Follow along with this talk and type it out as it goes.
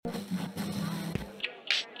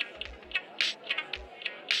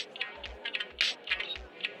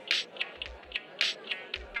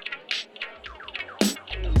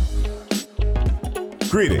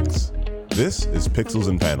Greetings. This is Pixels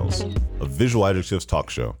and Panels, a Visual Adjectives talk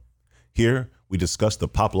show. Here, we discuss the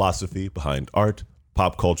populosophy behind art,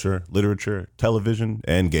 pop culture, literature, television,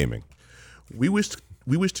 and gaming. We wish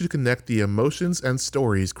to connect the emotions and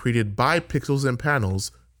stories created by Pixels and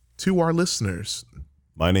Panels to our listeners.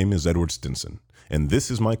 My name is Edward Stinson, and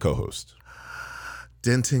this is my co-host,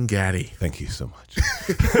 Denton Gaddy. Thank you so much.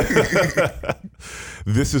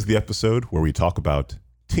 This is the episode where we talk about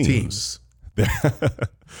teams. They're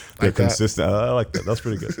Like consistent. I like that. That's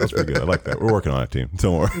pretty good. I like that. We're working on it, team.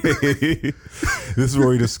 Don't worry. This is where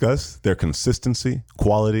we discuss their consistency,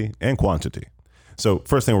 quality, and quantity. So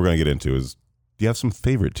first thing we're going to get into is, do you have some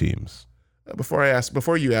favorite teams? Before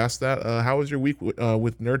you ask that, how was your week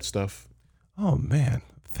with nerd stuff? Oh, man.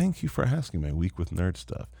 Thank you for asking my week with nerd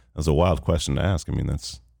stuff. That's a wild question to ask. I mean,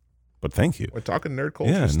 but thank you. We're talking nerd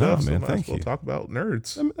culture stuff, man, so thank you. We'll talk about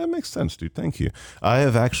nerds. That makes sense, dude. Thank you. I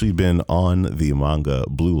have actually been on the manga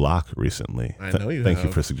Blue Lock recently. I know you Thank have.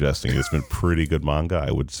 you for suggesting it. It's been pretty good manga.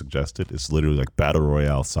 I would suggest it. It's literally like Battle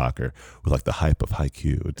Royale soccer with like the hype of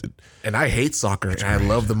Haikyuu. And I hate soccer, and I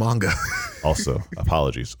love the manga. Also,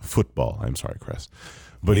 apologies, football. I'm sorry, Chris.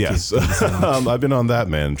 But yes, I've been on that,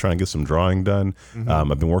 man, trying to get some drawing done.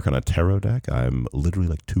 I've been working on a tarot deck. I'm literally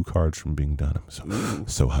like 2 cards from being done. I'm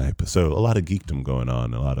so hype. So a lot of geekdom going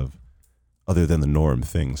on, a lot of other than the norm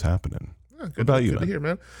things happening. What about you, Good to hear,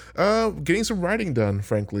 man. Getting some writing done,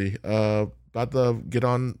 frankly. About to get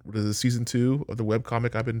on season 2 of the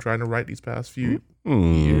webcomic I've been trying to write these past few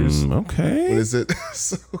years. Okay. What is it?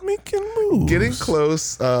 So, making moves. getting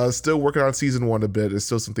close. Still working on season 1 a bit. There's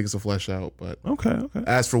still some things to flesh out. But Okay.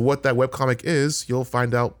 as for what that webcomic is, you'll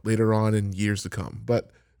find out later on in years to come.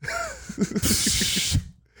 But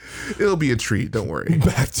it'll be a treat. Don't worry.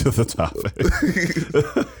 Back to the topic.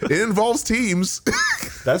 It involves teams.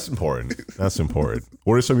 That's important.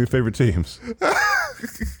 What are some of your favorite teams?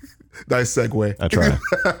 Nice segue. I try.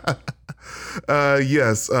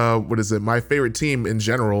 Yes. What is it? My favorite team in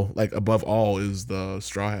general, like above all, is the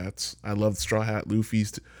Straw Hats. I love Straw Hat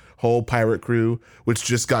Luffy's whole pirate crew, which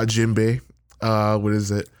just got Jinbei. What is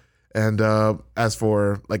it? And as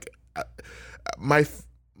for like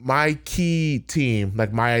my key team,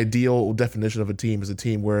 like my ideal definition of a team is a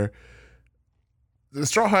team where the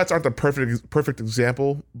Straw Hats aren't the perfect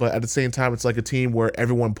example, but at the same time, it's like a team where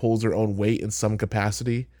everyone pulls their own weight in some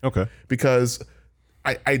capacity. Okay. Because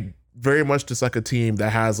I very much just like a team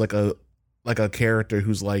that has like a character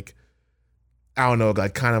who's like, I don't know,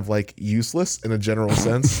 like kind of like useless in a general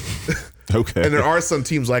sense. Okay. And there are some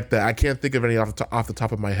teams like that. I can't think of any off the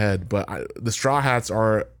top of my head, but the Straw Hats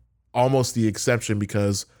are almost the exception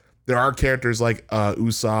because there are characters like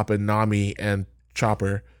Usopp and Nami and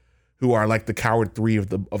Chopper who are like the coward 3 of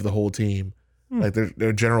the whole team. Like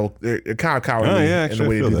they're kind of cowardly in the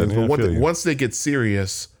way they do things. But once they get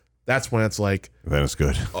serious, that's when it's like, then it's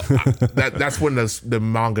good. that's when the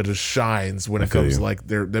manga just shines when it comes like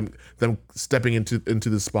them stepping into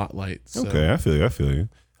the spotlight. So. Okay, I feel you.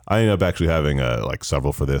 I ended up actually having like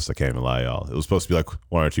several for this. I can't even lie, y'all. It was supposed to be like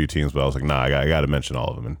 1 or 2 teams, but I was like, nah, I got to mention all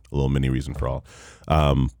of them and a little mini reason for all.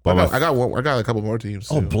 But I got a couple more teams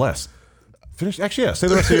too. Oh, bless. Finish. Actually, yeah. Say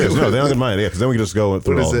the rest of yours. No, they don't get mine. Yeah, because then we can just go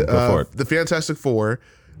through all. Go for it. The Fantastic Four,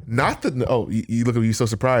 not the. Oh, you look at me so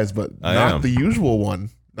surprised, but not the usual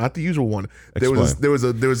one. Not the usual one. Explain. There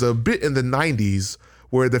was a bit in the 90s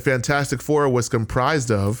where the Fantastic Four was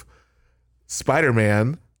comprised of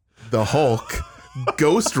Spider-Man, the Hulk,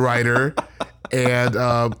 Ghost Rider, and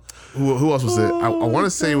who else was it? I want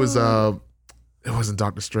to say it was. It wasn't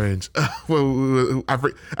Doctor Strange.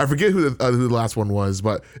 I forget who the last one was,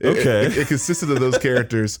 but it consisted of those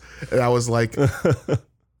characters, and I was like,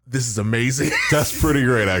 "This is amazing." That's pretty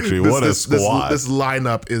great, actually. What a squad! This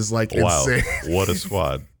lineup is like insane. What a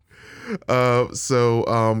squad!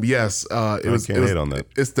 Yes, hate on that.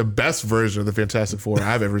 It's the best version of the Fantastic Four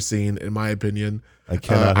I've ever seen, in my opinion. I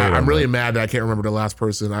cannot. I'm really mad that I can't remember the last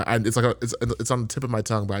person. It's like it's on the tip of my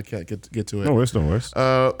tongue, but I can't get to it. No worries.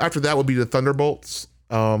 After that would be the Thunderbolts.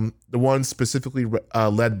 The one specifically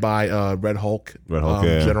led by Red Hulk,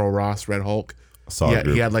 General Ross, Red Hulk.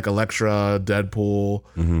 He had like Elektra,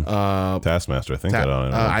 Deadpool, Taskmaster. I think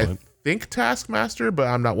I think Taskmaster, but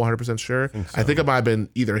I'm not 100% sure. I think it might have been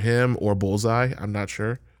either him or Bullseye. I'm not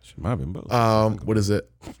sure. It might have been both. What is it?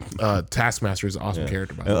 Taskmaster is an awesome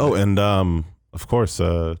character. By the way. And of course,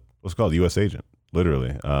 what's it called? U.S. Agent.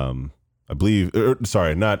 Literally. I I believe.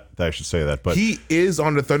 Sorry, not that I should say that, but he is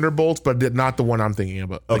on the Thunderbolts, but not the one I'm thinking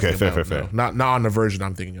about. Okay, fair. No. Not on the version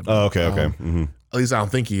I'm thinking about. Oh, okay. At least I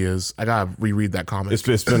don't think he is. I gotta reread that comic.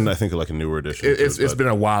 It's been I think like a newer edition. It's been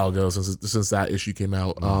a while ago since that issue came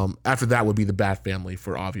out. After that would be the Bat Family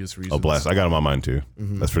for obvious reasons. Oh, blast! I got him on mine too.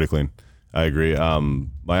 That's pretty clean. I agree.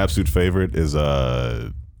 My absolute favorite is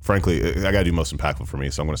frankly, I gotta do most impactful for me.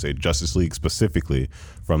 So I'm gonna say Justice League, specifically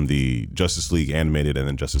from the Justice League animated and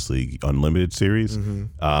then Justice League Unlimited series.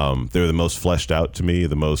 They're the most fleshed out to me.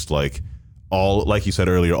 The most like you said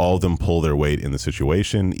earlier, all of them pull their weight in the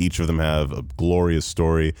situation. Each of them have a glorious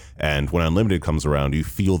story, and when Unlimited comes around, you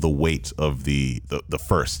feel the weight of the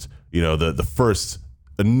first, the first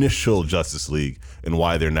initial Justice League and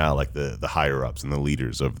why they're now like the higher ups and the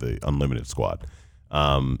leaders of the Unlimited squad.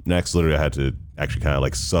 Next, literally, I had to actually kind of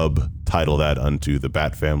like subtitle that unto the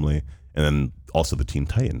Bat Family, and then also the Teen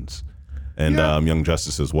Titans and Young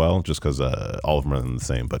Justice as well, just because all of them are the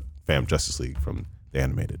same, but Justice League from the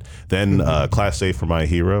animated. Then Class A for My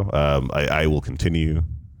Hero. I will continue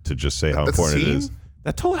to just say how important it is.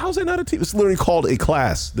 How's that not a team? It's literally called a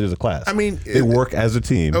class. There's a class. I mean, they work as a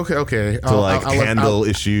team. Okay. To handle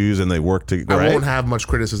issues, and they work together. I won't have much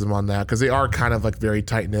criticism on that because they are kind of like very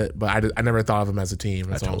tight knit. But I never thought of them as a team.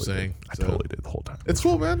 That's all I'm saying. I totally did the whole time. It's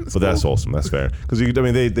cool, man. But that's awesome. That's fair because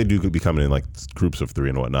they do be coming in like groups of 3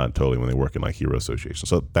 and whatnot. Totally when they work in like hero associations.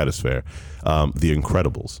 So that is fair. The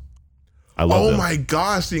Incredibles. I love them. My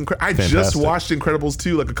gosh, I just watched Incredibles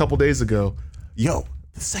 2 like a couple days ago. Yo,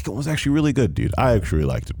 the second was actually really good, dude. I actually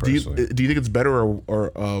liked it personally. Do you think it's better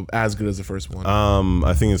or as good as the first one?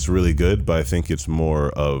 I think it's really good, but I think it's more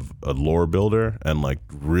of a lore builder and like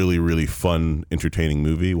really, really fun, entertaining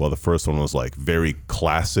movie. While the first one was like very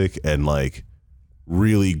classic and like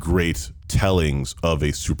really great tellings of a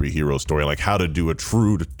superhero story, like how to do a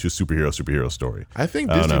true to superhero story. I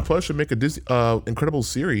think Disney Plus should make a Disney Incredible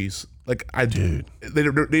series. Like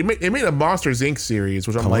they made a Monsters Inc. series,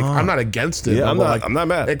 which I'm not against it. Yeah, I'm not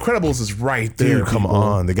mad. Incredibles is right there. Dude, come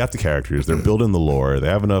on. They got the characters. They're building the lore. They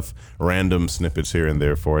have enough random snippets here and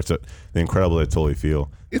there for it. So the Incredible, I totally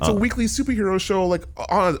feel. It's a weekly superhero show, like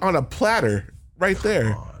on a platter, right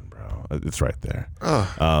there. It's right there.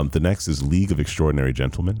 The next is League of Extraordinary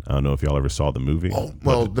Gentlemen. I don't know if y'all ever saw the movie. Oh,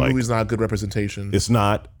 well, the movie's not a good representation. It's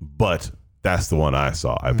not, but that's the one I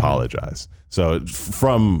saw. I apologize. So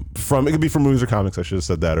from it could be from movies or comics. I should have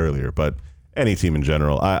said that earlier, but any team in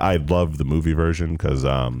general. I love the movie version because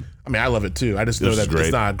I love it too. I just know that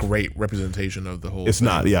it's not a great representation of the whole. It's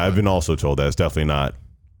not. Yeah, I've been also told that it's definitely not.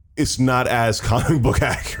 It's not as comic book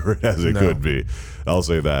accurate as it could be. I'll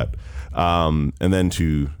say that. And then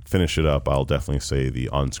to finish it up, I'll definitely say the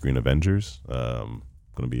on-screen Avengers. Going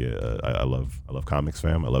to be I love comics,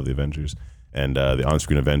 fam. I love the Avengers, and the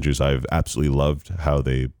on-screen Avengers. I've absolutely loved how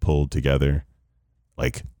they pulled together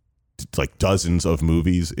like dozens of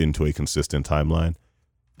movies into a consistent timeline.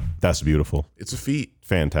 That's beautiful. It's a feat.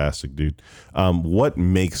 Fantastic, dude. What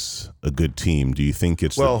makes a good team? Do you think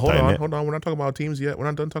it's hold on. We're not talking about teams yet. We're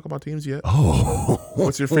not done talking about teams yet. Oh,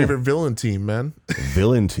 what's your favorite villain team, man?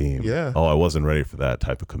 Villain team. Yeah. Oh, I wasn't ready for that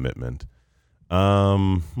type of commitment.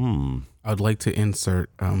 I'd like to insert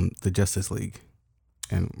the Justice League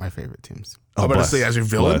and my favorite teams. I'm about to say as your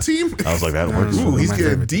villain team. I was like, that works. Ooh, he's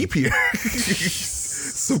getting deep here.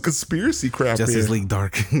 Some conspiracy crap. Justice here. League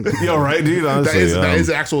Dark. Yo, right, dude. Honestly, that is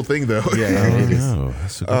the actual thing, though. Yeah, it is.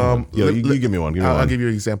 That's a good one. Yo, you give me one. I'll give you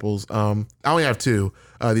examples. I only have 2.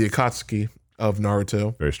 The Akatsuki of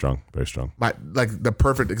Naruto. Very strong. Very strong. Like the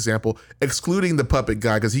perfect example, excluding the puppet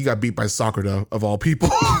guy because he got beat by Sakura of all people.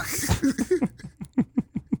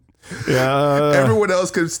 Yeah, everyone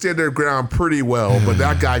else could stand their ground pretty well, but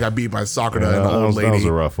that guy got beat by Sakura and the old lady. That was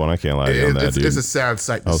a rough one. I can't lie to you on that, dude. It's a sad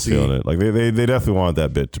sight to see. I was feeling it. Like they definitely wanted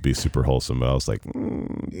that bit to be super wholesome, but I was like,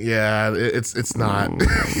 yeah, it's not.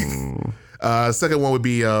 Second one would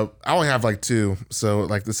be I only have like 2, so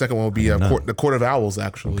like the second one would be the Court of Owls,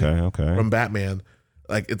 actually. Okay. From Batman,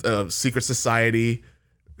 like it's a secret society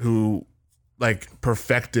who like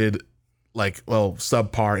perfected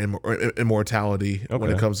subpar immortality when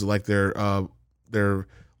it comes to like their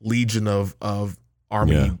legion of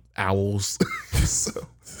army owls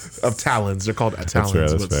of talons. They're called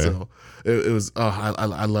talons, that's fair. Still, it was.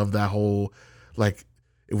 I love that whole like.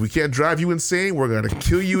 If we can't drive you insane, we're gonna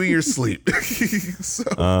kill you in your sleep.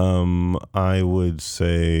 I would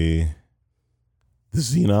say the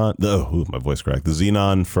Xenon. My voice cracked. The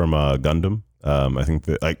Xenon from Gundam. I think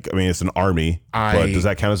that it's an army, but does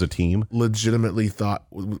that count as a team? Legitimately thought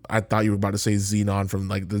you were about to say Xenon from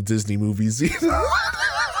like the Disney movie Xenon.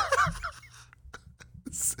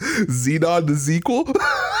 Xenon the sequel.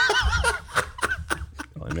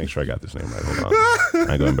 Let me make sure I got this name right. Hold on. I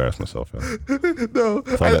ain't gonna embarrass myself. No,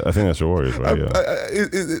 I think that's the Warriors, right? Yeah.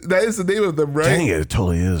 That is the name of them, right? Dang it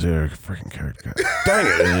totally is. They're a freaking character. Dang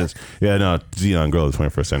it is. Yeah, no, Xenon Girl of the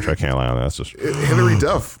 21st Century. I can't lie on that. That's just Hilary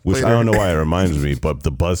Duff. which I don't know why it reminds me, but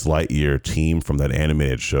the Buzz Lightyear team from that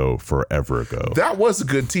animated show forever ago. That was a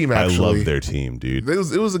good team, actually. I love their team, dude. It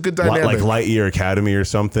was a good dynamic. Like Lightyear Academy or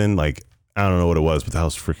something. Like, I don't know what it was, but that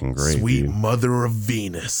was freaking great. Sweet dude. Mother of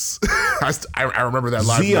Venus. I remember that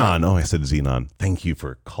live. Xeon. Oh, I said Xenon. Thank you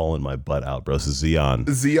for calling my butt out, bro. This is Xeon.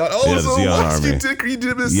 Xeon. Oh, Yeah, the so Xeon what? Army. You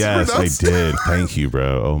did this. Yes, I did. Thank you,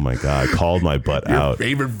 bro. Oh my God. Called my butt Your out.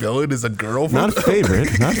 favorite villain is a girl. Not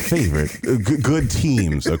favorite. Not favorite. Good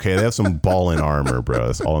teams. Okay. They have some ball in armor, bro.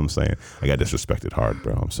 That's all I'm saying. I got disrespected hard,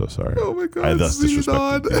 bro. I'm so sorry. Oh my God. I thus Xenon.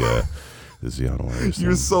 disrespected the Xeon Warriors.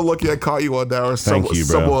 You're so lucky I caught you on that, or Thank you,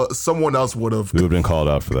 bro. someone else would have. We would have been called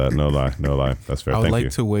out for that. No lie. No lie. That's fair. I would Thank like you.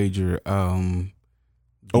 to wager. And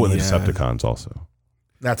the Decepticons also.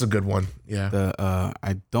 That's a good one. Yeah.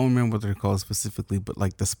 I don't remember what they're called specifically, but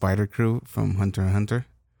like the Spider Crew from Hunter x Hunter.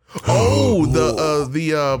 Oh,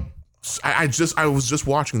 I was just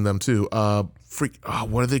watching them too. What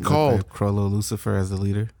are they called? With Krollo Lucifer as the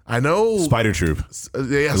leader. I know. Spider Troop. Yes,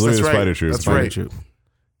 Literally that's the right. Spider Troop. That's Spider right. Troop.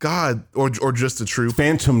 God, or just the troop.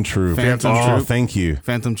 Phantom Troop. Phantom Oh, Troop. thank you.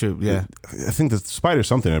 Phantom Troop. Yeah. I think the Spider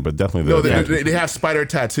something, but definitely No, the. they have spider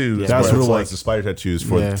tattoos. That's but what it it's was. The spider tattoos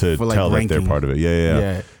to like tell that they're ranking. part of it.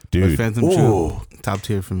 Yeah. But Dude. Phantom Ooh. Troop, top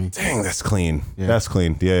tier for me. Dang, that's clean. Yeah. That's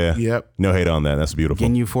clean. Yeah. Yep. No hate on that. That's beautiful.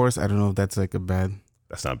 Ginyu Force. I don't know if that's like a bad.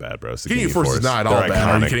 That's not bad, bro. It's the Ginyu Ginyu Force is not at all They're bad.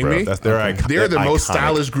 Are you iconic, kidding bro. me? They're the most iconic.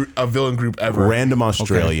 stylish villain group ever. Random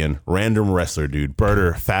Australian, random wrestler, dude.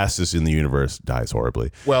 Birder, fastest in the universe, dies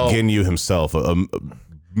horribly. Well- Ginyu himself, a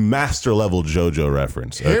master level JoJo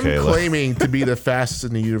reference. Him Okay, claiming to be the fastest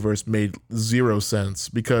in the universe made zero sense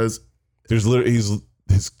because there's literally his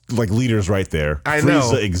like leaders right there. I know.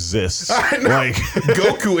 Frieza exists. I know. Like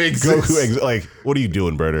Goku exists. like, what are you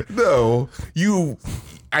doing, Birder? No,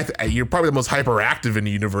 you're probably the most hyperactive in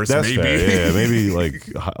the universe. That's maybe. fair. Yeah, maybe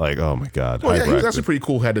like oh my God. Well, yeah, he was hyperactive. actually pretty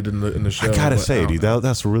cool headed in the show. I gotta but, say, dude,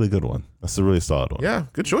 that's a really good one. That's a really solid one. yeah,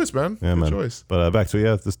 good choice, man. Yeah, good man. choice. But back to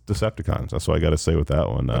the Decepticons. That's what I got to say with that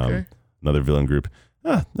one. Okay. Another villain group.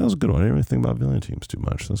 That was a good one. I didn't really think about villain teams too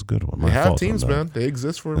much. That's a good one. They My have fault on teams, that. man. They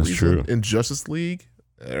exist for a That's reason. true. In Justice League.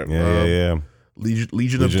 Yeah.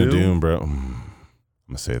 Legion of Doom. bro. I'm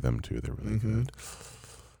gonna say them too. They're really good.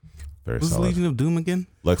 Very Who's solid. Legion of Doom again?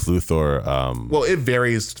 Lex Luthor. Well, it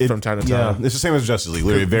varies from time to time. It's the same as Justice League.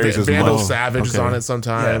 Literally, it varies as Vandal much. Savage is okay. on it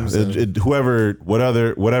sometimes.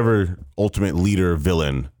 Whatever ultimate leader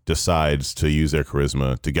villain decides to use their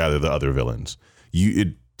charisma to gather the other villains,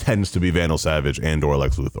 it tends to be Vandal Savage and or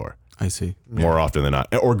Lex Luthor I see. more often than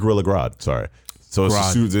not, or Gorilla Grodd. Sorry. So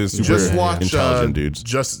Grodd. it's super Just watch intelligent dudes.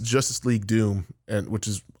 Justice League Doom, which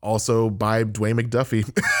is also by Dwayne McDuffie.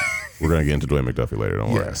 We're gonna get into Dwayne McDuffie later.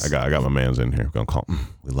 Don't worry. Yes. I got my man's in here. We're gonna call him.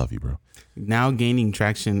 We love you, bro. Now gaining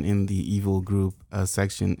traction in the evil group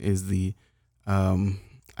section is the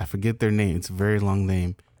I forget their name. It's a very long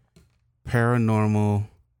name. Paranormal.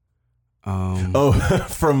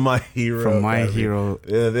 From My Hero. From My Academy. Hero.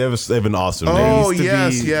 Yeah, they have an awesome name. Oh used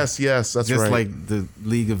to yes, be yes. That's just right. like the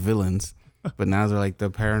League of Villains, but now they're like the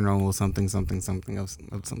paranormal something of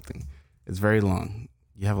something. It's very long.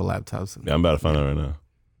 You have a laptop. So Yeah, I'm about to find out right now.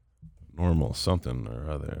 Normal something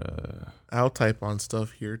or other. I'll type on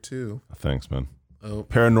stuff here too. Thanks, man. Oh,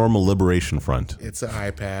 Paranormal Liberation Front. it's an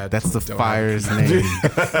iPad. that's the Don't- fire's name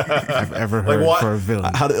I've ever heard what? for a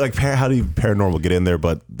villain. How do you paranormal get in there?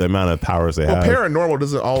 But the amount of powers they Well, have. paranormal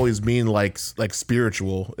doesn't always mean like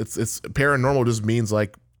spiritual. It's paranormal just means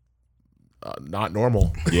like not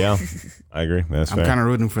normal. Yeah, I agree. That's I'm fair. kind of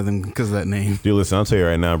rooting for them because of that name. Dude, listen, I'll tell you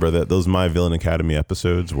right now, bro, that those My Villain Academy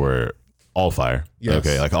episodes were all fire. Yes.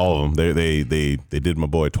 Okay, like all of them. They did my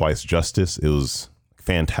boy twice justice. It was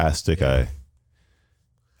fantastic. Yeah.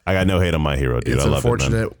 I got no hate on My Hero, dude. It's I love it, man.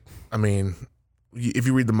 unfortunate. I mean, if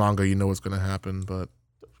you read the manga, you know what's going to happen. But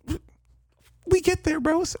We get there,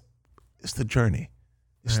 bro. It's the journey.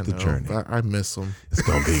 It's I the know, journey. but I miss them. It's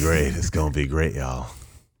gonna be great. It's gonna be great, y'all.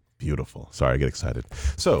 Beautiful. Sorry, I get excited.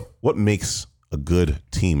 So, what makes a good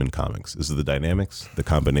team in comics? Is it the dynamics, the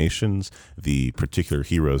combinations, the particular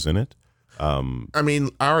heroes in it? I mean,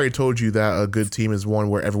 I already told you that a good team is one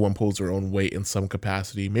where everyone pulls their own weight in some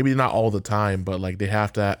capacity. Maybe not all the time, but like they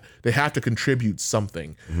have to contribute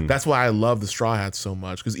something. That's why I love the Straw Hats so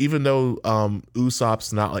much. Because even though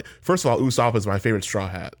Usopp's not like, first of all, Usopp is my favorite Straw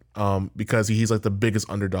Hat. because he's like the biggest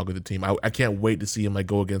underdog of the team. I can't wait to see him like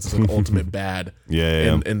go against his like, ultimate bad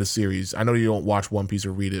in the series. I know you don't watch One Piece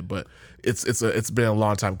or read it, but it's been a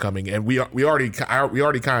long time coming, and we already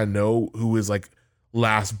kind of know who his like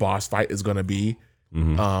last boss fight is going to be.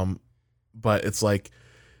 But it's like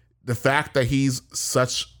the fact that he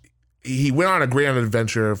went on a grand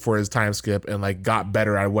adventure for his time skip and like got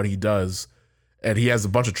better at what he does, and he has a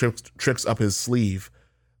bunch of tricks up his sleeve.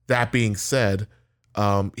 That being said,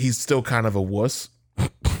 he's still kind of a wuss.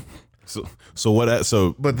 So what?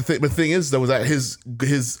 So but the thing is though, is that his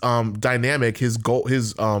dynamic, his goal,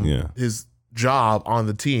 his job on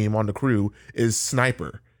the team, on the crew, is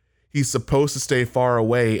sniper. He's supposed to stay far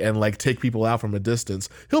away and like take people out from a distance.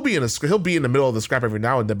 He'll be in the middle of the scrap every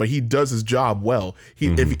now and then, but he does his job well.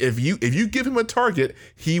 If you give him a target,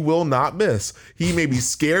 he will not miss. He may be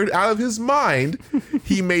scared out of his mind.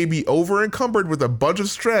 He may be over encumbered with a bunch of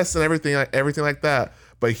stress and everything like that,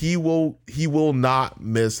 but he will not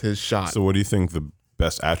miss his shot. So what do you think the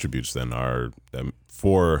best attributes then are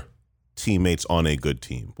for teammates on a good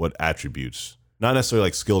team? What attributes, not necessarily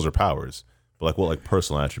like skills or powers, but like what like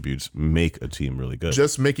personal attributes make a team really good?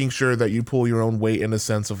 Just making sure that you pull your own weight in the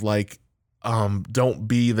sense of like, don't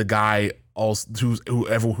be the guy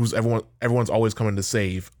everyone's always coming to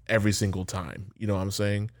save every single time. You know what I'm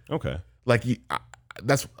saying? Okay. Like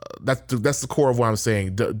that's the core of what I'm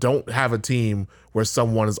saying. Don't have a team where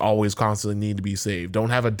someone is always constantly need to be saved.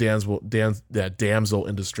 Don't have a damsel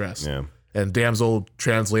in distress. Yeah. And damsel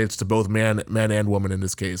translates to both man and woman in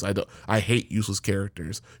this case. I hate useless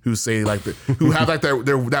characters who say like who have like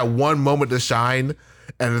that one moment to shine,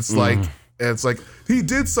 and it's like he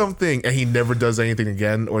did something and he never does anything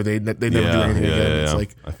again, or they never do anything again. It's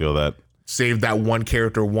like, I feel that. Save that one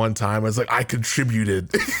character one time. It's like I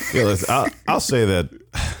contributed. Yeah, listen, I'll say that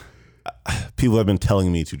people have been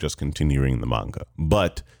telling me to just continue reading the manga,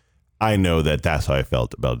 but I know that that's how I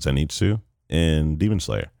felt about Zenitsu and Demon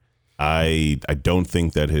Slayer. I don't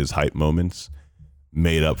think that his hype moments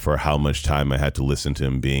made up for how much time I had to listen to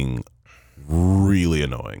him being really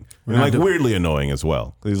annoying and like weirdly annoying as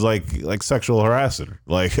well. He's like sexual harasser.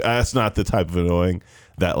 Like that's not the type of annoying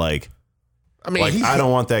that like. I mean, like, I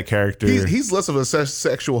don't want that character. He's less of a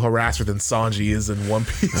sexual harasser than Sanji is in One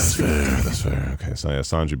Piece. That's fair. Okay, so yeah,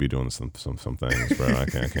 Sanji be doing some things, bro. I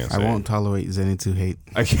can't say. I won't tolerate Zenitsu hate.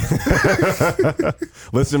 I can't.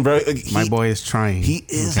 Listen, bro. My boy is trying. He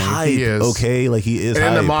is hype. He is. Okay, like he is. And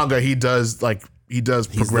hype. in the manga, he does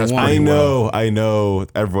progress. I know.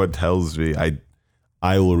 Everyone tells me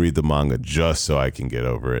I will read the manga just so I can get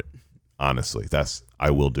over it. Honestly,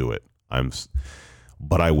 I will do it.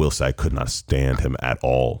 But I will say I could not stand him at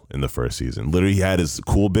all in the first season. Literally, he had his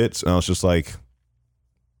cool bits, and I was just like,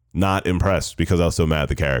 not impressed because I was so mad at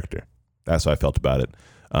the character. That's how I felt about it.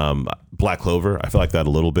 Black Clover, I felt like that a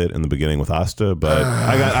little bit in the beginning with Asta, but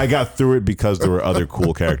I got through it because there were other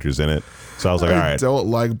cool characters in it. So I was like, all right. I don't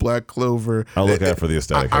like Black Clover. I'll look out for the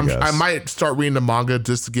aesthetic, I guess. I might start reading the manga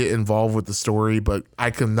just to get involved with the story, but I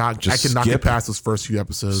cannot get past those first few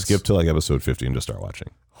episodes. Skip to like episode 50 and just start watching.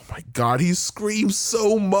 Oh my God, he screams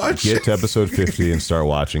so much. Get to episode 50 and start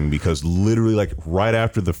watching, because literally like right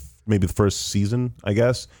after maybe the first season, I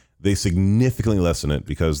guess, they significantly lessen it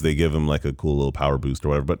because they give him like a cool little power boost or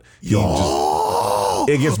whatever. But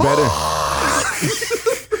it gets better.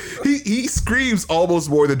 He screams almost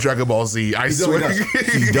more than Dragon Ball Z. I swear.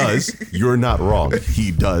 He does. You're not wrong.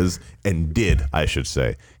 He does, and did, I should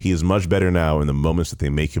say. He is much better now, and the moments that they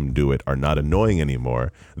make him do it are not annoying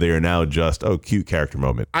anymore. They are now just, cute character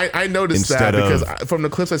moment. I noticed that because from the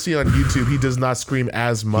clips I see on YouTube, he does not scream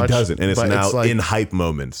as much. He doesn't, and it's now in hype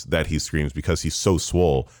moments that he screams because he's so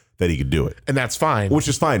swole that he could do it. And that's fine. Which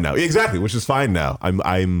is fine now. Exactly, which is fine now.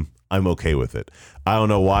 I'm okay with it. I don't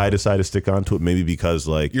know why I decided to stick on to it. Maybe because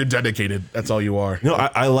like you're dedicated. That's all you are. No,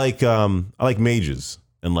 I like mages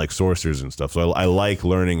and like sorcerers and stuff. So I like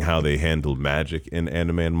learning how they handled magic in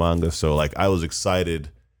anime and manga. So like I was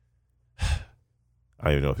excited. I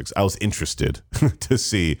don't even know if I was interested to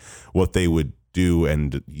see what they would do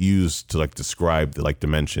and use to like describe the like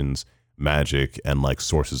dimensions, magic, and like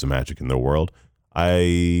sources of magic in their world.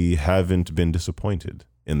 I haven't been disappointed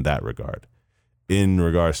in that regard. In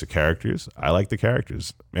regards to characters, I like the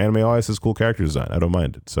characters. Anime always has cool character design. I don't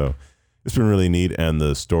mind it. So it's been really neat, and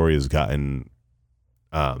the story has gotten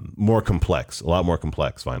more complex, a lot more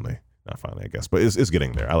complex. Finally, not finally, I guess, but it's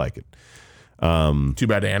getting there. I like it. Too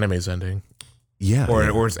bad the anime's ending. Yeah,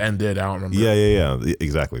 or it's ended. I don't remember. Yeah,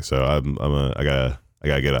 exactly. So I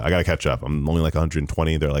gotta catch up. I'm only like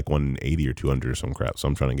 120. They're like 180 or 200 or some crap. So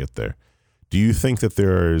I'm trying to get there. Do you think that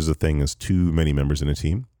there is a thing as too many members in a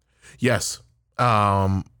team? Yes.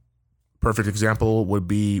 perfect example would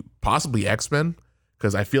be possibly X-Men,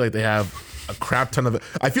 because I feel like they have a crap ton of it.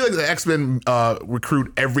 I feel like the X-Men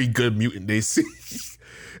recruit every good mutant they see.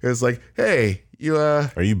 It's like, hey, you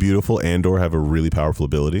are you beautiful and/or have a really powerful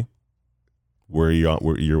ability?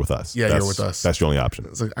 You're with us. Yeah, you're with us. That's your only option.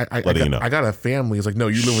 It's like I got a family. It's like, no,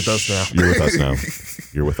 you live with us now. You're with us now.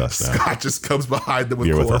 You're with us now. Scott just comes behind them with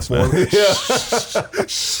You're with us, chloroform.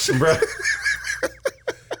 Bro.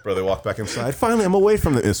 Bro, they walk back inside. Finally, I'm away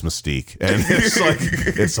from it's Mystique, and it's like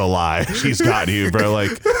it's a lie. She's got you, bro. Like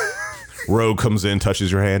Rogue comes in,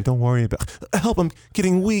 touches your hand. Don't worry about. Help! I'm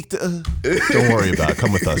getting weak. Don't worry about it.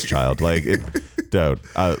 Come with us, child. Like it. Dude,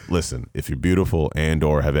 listen, if you're beautiful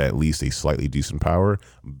and/or have at least a slightly decent power,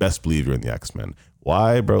 best believe you're in the X-Men.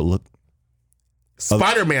 Why, bro? Look,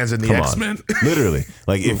 Spider-Man's in the X-Men. Literally.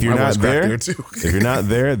 Like, if you're not there, if you're not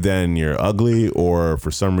there, then you're ugly or for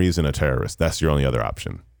some reason a terrorist. That's your only other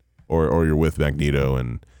option. Or you're with Magneto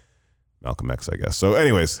and Malcolm X, I guess. So,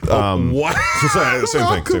 anyways, what?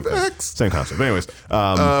 Same concept. But anyways,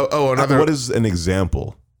 what is an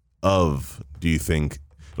example of? Do you think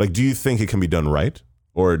it can be done right,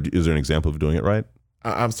 or is there an example of doing it right?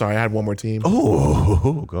 I'm sorry, I had one more team.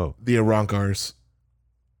 Oh, go. The Arankars.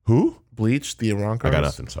 Who? Bleach, the Arankars. I got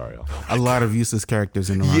nothing. Sorry. A lot of useless characters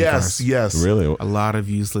in Arankars. Yes. Really? A lot of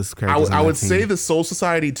useless characters. I would say the Soul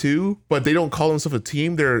Society too, but they don't call themselves a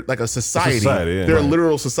team. They're like a society. They're a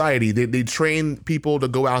literal society. They train people to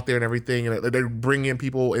go out there and everything, and they bring in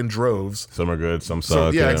people in droves. Some are good, some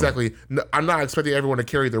suck. Yeah, exactly. No, I'm not expecting everyone to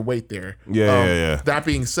carry their weight there. Yeah. That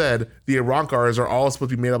being said, the Arankars are all supposed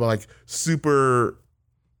to be made up of like super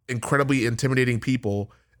incredibly intimidating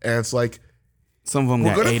people, and it's like, some of them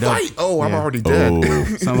got ate up. Oh, I'm already dead.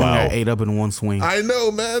 Some of them got ate up in one swing. I know,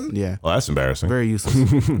 man. Yeah. Well, that's embarrassing. Very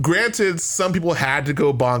useless. Granted, some people had to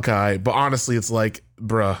go Bankai, but honestly, it's like,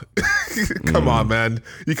 bruh, come on, man.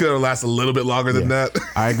 You could have lasted a little bit longer than that.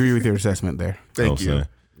 I agree with your assessment there. Thank you.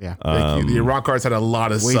 Yeah. Thank you. The Arankars had a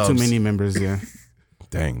lot of way subs. too many members. Yeah.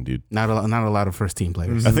 Dang, dude. Not a lot of first team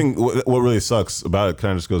players. I think what really sucks about it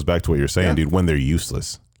kind of just goes back to what you're saying, dude. When they're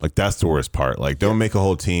useless. Like, that's the worst part. Like, don't make a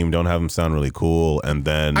whole team. Don't have them sound really cool. And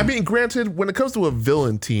then... I mean, granted, when it comes to a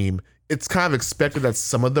villain team, it's kind of expected that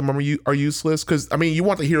some of them are useless. Because, I mean, you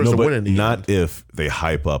want the heroes to win in the not end. if they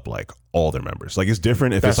hype up, like, all their members. Like, it's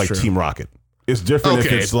different if That's it's, like, true. Team Rocket. It's different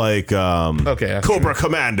if it's, like, that's Cobra true.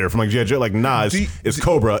 Commander from, like, G.I. Joe. Like, nah, it's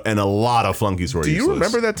Cobra and a lot of flunkies who are Do you useless.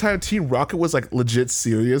 remember that time Team Rocket was, like, legit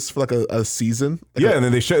serious for, like, a season? Like Yeah, and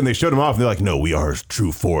then they showed them off, and they're like, no, we are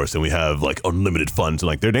true force, and we have, like, unlimited funds, and,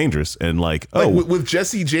 like, they're dangerous. And, like, with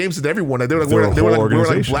Jesse James and everyone, like, they were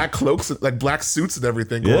wearing black cloaks, like black suits and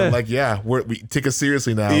everything. Going, like, we take us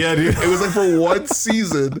seriously now. Yeah, dude. It was like for one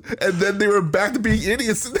season, and then they were back to being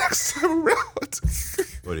idiots the next time around.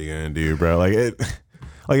 What are you gonna do, bro?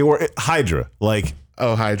 Hydra, like.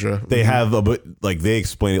 Oh, Hydra. They have they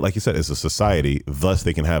explain it, like you said, it's a society, thus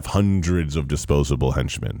they can have hundreds of disposable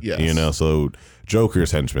henchmen. Yes. You know, so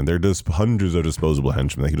Joker's henchmen, they're just hundreds of disposable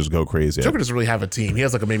henchmen. They can just go crazy. Joker doesn't really have a team. He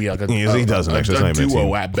has like he doesn't actually. a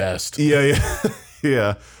duo at best. Yeah.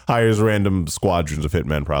 Yeah. Hires random squadrons of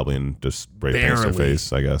hitmen probably and just spray paints their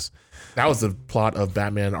face, I guess. That was the plot of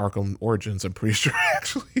Batman Arkham Origins, I'm pretty sure,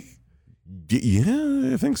 actually.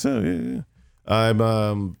 Yeah, I think so. Yeah.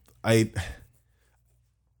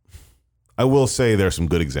 I will say there are some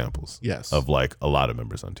good examples of like a lot of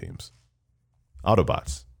members on teams.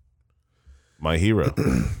 Autobots. My hero.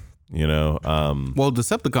 You know. Well,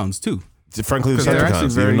 Decepticons too. Frankly, they're actually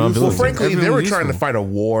Decepticons. very useful. Well, frankly, they were trying to useful. fight a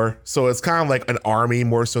war, so it's kind of like an army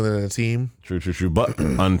more so than a team. True. But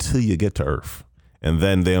until you get to Earth, and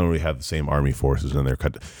then they don't really have the same army forces, and they're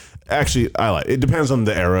cut. Actually, I like it. Depends on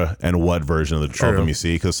the era and what version of them you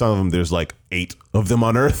see, because some of them there's like 8 of them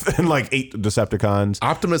on Earth and like 8 Decepticons.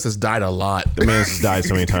 Optimus has died a lot. The man has died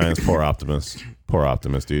so many times. Poor Optimus,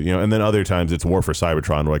 dude. You know, and then other times it's War for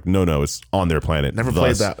Cybertron. We're like, no, it's on their planet. Never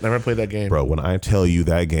played that game, bro. When I tell you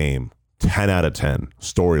that game, 10 out of 10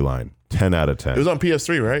 storyline, 10 out of 10. It was on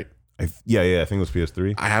PS3, right? I think it was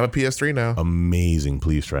PS3. I have a PS3 now. Amazing.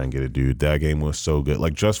 Please try and get it, dude. That game was so good.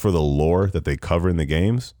 Like, just for the lore that they cover in the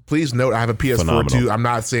games. Please note, I have a PS4 Phenomenal. too. I'm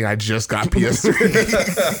not saying I just got PS3.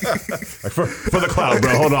 Like for the cloud,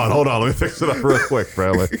 bro. Hold on. Let me fix it up real quick,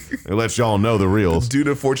 bro. Let y'all know the reals. Due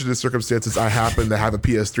to fortunate circumstances, I happen to have a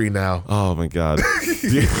PS3 now. Oh, my God.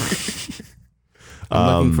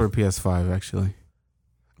 I'm looking for a PS5, actually.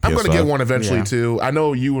 I'm going to PS5? get one eventually too. I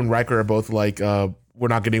know you and Riker are both like, we're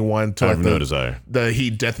not getting one to I like have no desire. the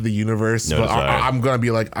heat death of the universe. No but desire. I'm going to be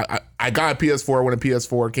like, I got a PS4 when a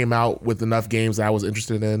PS4 came out with enough games that I was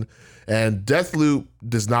interested in. And Deathloop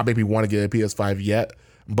does not make me want to get a PS5 yet.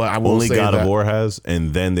 But I will only say God that of War has,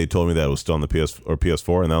 and then they told me that it was still on the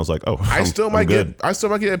PS4, and I was like, oh, I still might get good.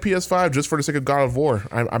 a PS5 just for the sake of God of War.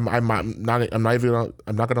 I'm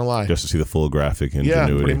not gonna lie. Just to see the full graphic Yeah,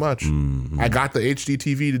 ingenuity. pretty much. I got the HD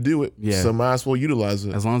TV to do it, so might as well utilize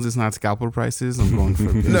it. As long as it's not scalper prices, I'm going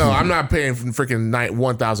for it. No, I'm not paying for freaking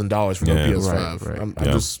 $1,000 for no PS5. Right. I'm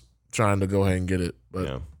just trying to go ahead and get it,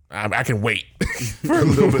 but I can wait for a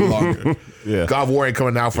little bit longer. God of War ain't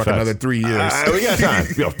coming out for like another 3 years. We got time.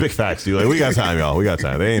 Big facts, dude. Like, we got time, y'all. We got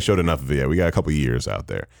time. They ain't showed enough of it yet. We got a couple years out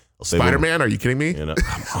there. Spider-Man? Are you kidding me? Come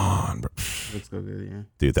on, bro. Looks so good, yeah.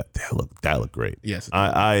 Dude, that looked great. Yes.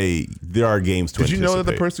 There are games to Did you know that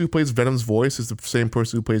anticipate. the person who plays Venom's voice is the same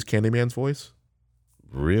person who plays Candyman's voice?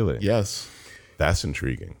 Really? Yes. That's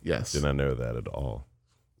intriguing. Yes. Did not know that at all.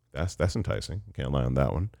 That's enticing. Can't lie on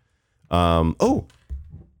that one.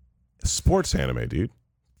 Sports anime, dude.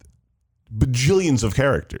 Bajillions of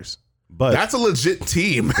characters. But that's a legit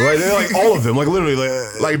team. Right? They're like all of them. Like literally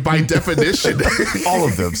like by definition. all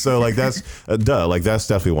of them. So like that's duh. Like that's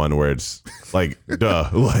definitely one where it's like duh.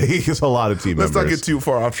 Like it's a lot of team members. Let's not get too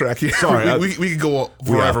far off track here. Sorry. we can go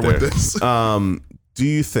forever with this. Do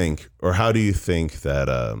you think, or how do you think that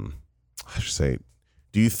I should say,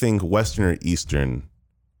 do you think Western or Eastern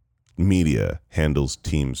media handles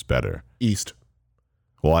teams better? East.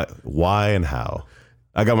 Why and how?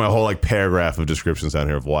 I got my whole like paragraph of descriptions down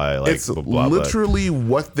here of why. Like it's literally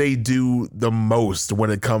what they do the most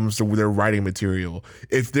when it comes to their writing material.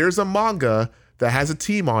 If there's a manga that has a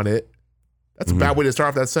team on it, that's a bad way to start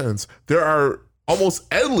off that sentence. There are almost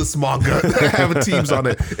endless manga that have teams on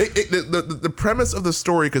it. The premise of the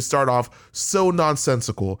story could start off so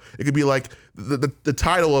nonsensical. It could be like the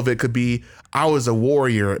title of it could be "I was a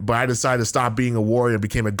warrior, but I decided to stop being a warrior and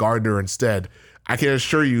became a gardener instead." I can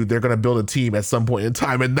assure you they're going to build a team at some point in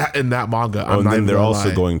time in that manga. And then they're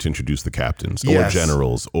also going to introduce the captains or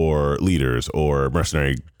generals or leaders or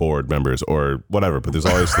mercenary board members or whatever. But there's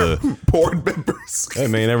always the board members. Hey,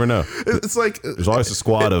 man, you never know. It's like there's always a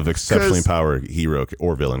squad of exceptionally powerful hero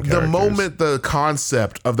or villain characters. The moment the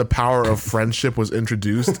concept of the power of friendship was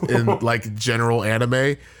introduced in like general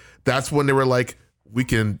anime, that's when they were like, we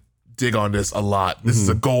can dig on this a lot. This is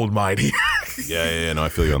a gold mine here. Yeah. No, I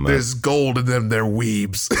feel you on that. There's gold in them. They're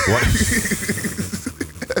weebs. What?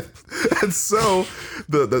 And so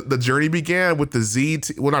the journey began with the Z.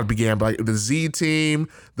 Not began, but like the Z team.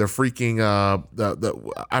 The freaking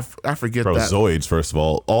I forget Bro, that Zoids. First of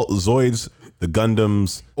all Zoids, the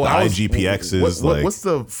Gundams, the IGPXs. What's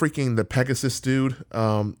the freaking the Pegasus dude?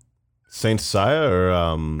 Saint Seiya or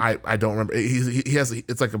I don't remember. He has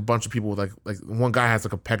it's like a bunch of people with like one guy has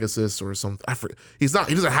like a Pegasus or something. He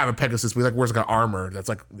doesn't have a Pegasus, but he like wears like an armor that's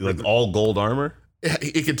like all gold armor.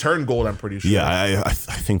 It can turn gold. I'm pretty sure. Yeah, I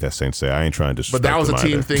think that's Saint Seiya. I ain't trying to. But that was a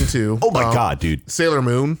team thing too. Oh my god, dude! Sailor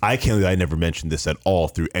Moon. I can't believe I never mentioned this at all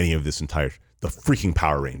through any of this entire. The freaking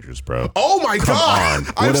Power Rangers, bro. Oh my god!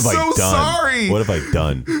 I'm so sorry. What have I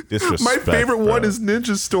done? Disrespect. My favorite one is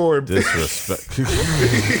Ninja Storm. Disrespect.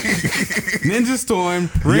 Ninja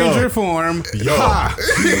Storm, Ranger form.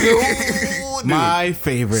 My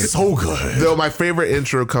favorite. So good. Though my favorite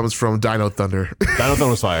intro comes from Dino Thunder. Dino Thunder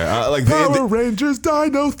was fire. Power Rangers,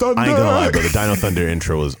 Dino Thunder. I ain't gonna lie, but the Dino Thunder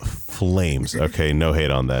intro was flames. Okay, no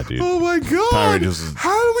hate on that, dude. Oh my god! Power Rangers.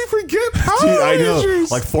 How did we forget Power Dude, Rangers? I know,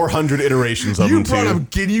 like 400 iterations of them. You brought up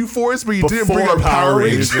Ginyu Force, but you didn't bring up Power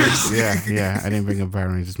Rangers. Yeah, I didn't bring up Power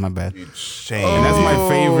Rangers. My bad. Shame. And that's my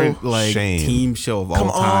favorite team show of all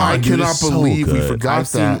time. I cannot believe we forgot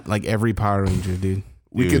I've that. Seen like every Power Ranger, dude.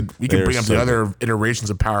 We could bring up the other iterations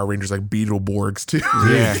of Power Rangers like Beetleborgs too.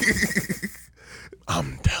 Yeah.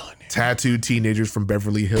 I'm telling you. Tattooed teenagers from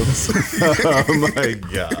Beverly Hills. Oh my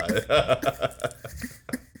god.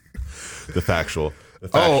 The factual.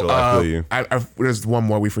 I feel you. There's one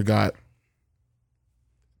more we forgot.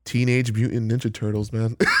 Teenage Mutant Ninja Turtles,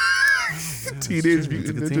 man. Teenage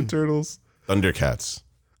Mutant Ninja Turtles. Thundercats.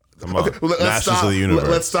 Come on. Okay, well, let's stop. Of the universe.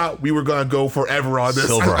 Let's stop. We were going to go forever on this.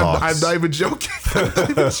 I'm not even joking.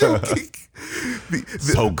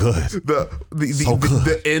 So good.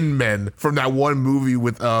 The N-Men from that one movie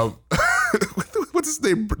with what's his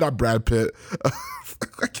name? Not Brad Pitt.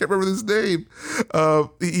 I can't remember his name.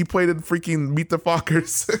 He played in freaking Meet the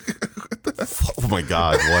Fockers. Oh my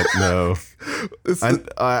god! What? No.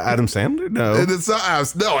 Adam Sandler? No. And it's not Adam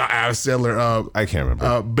Sandler. I can't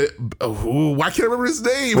remember. Why can't I remember his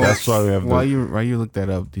name? That's why we have. While you look that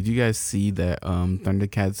up, did you guys see that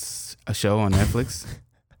Thundercats show on Netflix?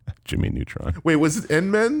 Jimmy Neutron. Wait, was it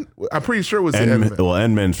N-Men? I'm pretty sure it was N-Men. Well,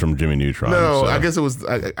 N-Men's from Jimmy Neutron. No, so. I guess it was.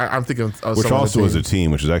 I'm thinking of which also was a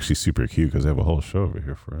team, which is actually super cute because they have a whole show over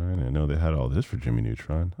here for it. I didn't know they had all this for Jimmy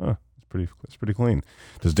Neutron. Huh. It's pretty clean.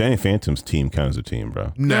 Does Danny Phantom's team count as a team,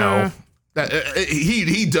 bro? No.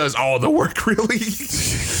 He does all the work, really.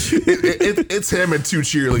 It's him and 2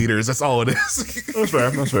 cheerleaders. That's all it is. That's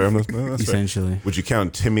fair. That's fair. Essentially. Would you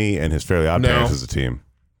count Timmy and his Fairly Odd Parents as a team?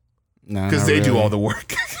 No, because they do all the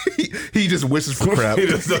work. He just wishes for crap.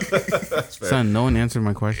 Son, no one answered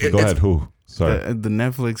my question. Go ahead. Who? Sorry. The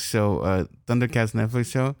Netflix show, Thundercats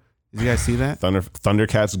Netflix show. Did you guys see that?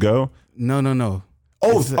 Thundercats Go? No.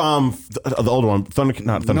 Oh, the older one.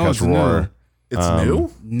 Thundercats Roar. It's new?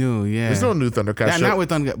 New, yeah. There's no new Thundercats show. Not with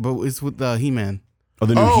Thundercats, but it's with He-Man. Oh,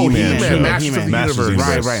 the new He-Man show. Masters of the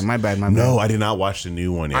Universe. Right. My bad. No, I did not watch the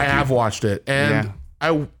new one yet. I have watched it, and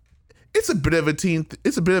it's a bit of a team.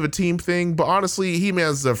 It's a bit of a team thing, but honestly,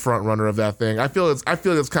 He-Man's the front runner of that thing. I feel it's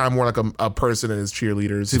kind of more like a person and his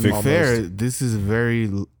cheerleaders. To be fair, this is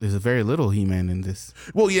there's a very little He-Man in this.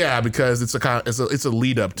 Well, yeah, because it's a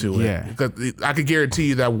lead up to it. Yeah, because I could guarantee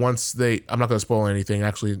you that once I'm not going to spoil anything.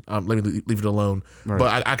 Actually, let me leave it alone. Right.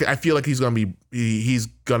 But I feel like he's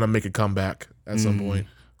gonna make a comeback at some point.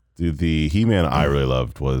 Dude, the He-Man I really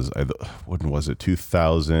loved was when was it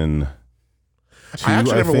 2000. I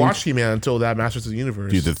actually never watched He-Man until that Masters of the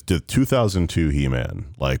Universe. Dude, the 2002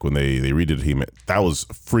 He-Man, like when they redid He-Man, that was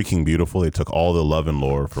freaking beautiful. They took all the love and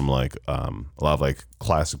lore from like a lot of like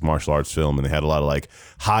classic martial arts film, and they had a lot of like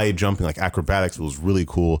high jumping, like acrobatics. It was really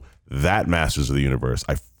cool. That Masters of the Universe,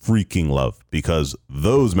 I freaking love, because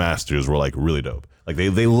those masters were like really dope. Like they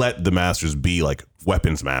let the masters be like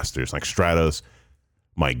weapons masters, like Stratos.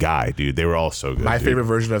 My guy, dude, they were all so good. My favorite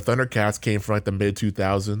version of Thundercats came from like the mid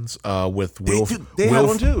 2000s with Will. They had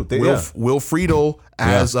one too. Will Friedle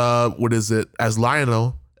as as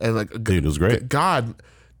Lionel, and like dude, it was great. God,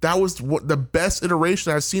 that was the best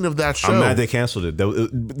iteration I've seen of that show. I'm mad they canceled it.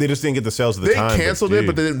 They just didn't get the sales at the time. They canceled it,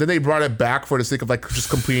 but then they brought it back for the sake of like just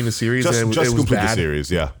completing the series. Just it was complete bad. the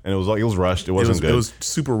series, yeah. And it was rushed. It wasn't good. It was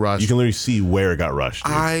super rushed. You can literally see where it got rushed.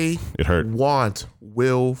 Dude. It hurt. Want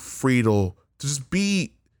Will Friedle to just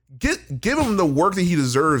give him the work that he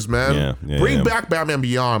deserves, man. Bring back Batman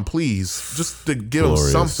Beyond, please. Just to give him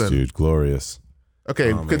something. Dude, glorious.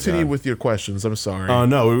 Okay, continue with your questions. I'm sorry.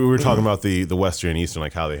 No, we were talking about the Western and Eastern,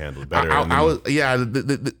 like how they handled it better.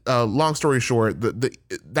 Long story short,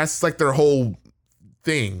 that's like their whole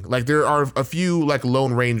thing. Like there are a few like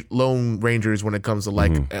lone rangers when it comes to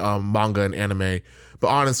like manga and anime, but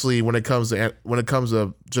honestly, when it comes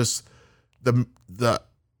to just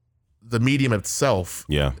the medium itself,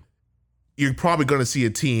 you're probably going to see a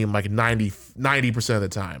team like 90% of the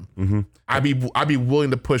time. Mm-hmm. I'd be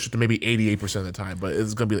willing to push it to maybe 88% of the time, but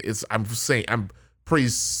it's going to be I'm pretty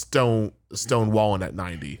stone walling at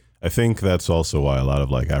 90. I think that's also why a lot of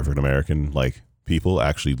like African American like people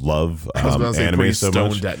actually love anime so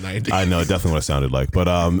much. At 90. I know, definitely what it sounded like, but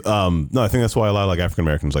no, I think that's why a lot of like African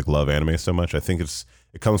Americans like love anime so much. I think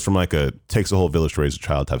it comes from like takes a whole village to raise a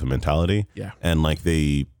child type of mentality. Yeah, and like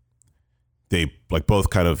they like both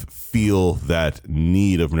kind of feel that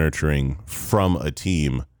need of nurturing from a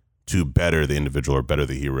team to better the individual or better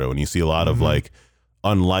the hero. And you see a lot of like,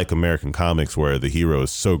 unlike American comics where the hero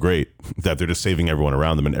is so great that they're just saving everyone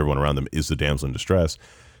around them and everyone around them is the damsel in distress.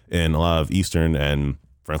 In a lot of Eastern and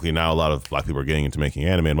frankly now a lot of Black people are getting into making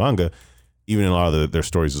anime and manga, even in a lot of their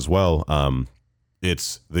stories as well.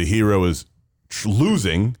 It's the hero is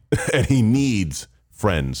losing and he needs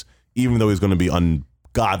friends, even though he's going to be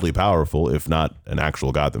ungodly powerful, if not an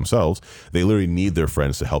actual god themselves. They literally need their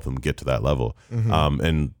friends to help them get to that level.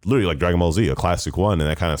 And literally like Dragon Ball Z, a classic one, and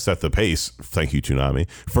that kind of set the pace, thank you Toonami,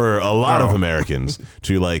 for a lot of Americans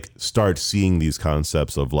to like start seeing these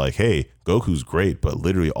concepts of like, hey, Goku's great, but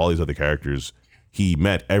literally all these other characters, he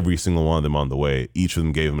met every single one of them on the way. Each of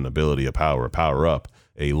them gave him an ability, a power up,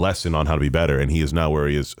 a lesson on how to be better, and he is now where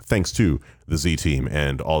he is thanks to the Z team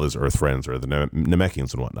and all his Earth friends or the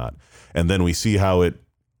Namekians and whatnot. And then we see how it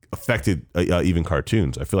affected even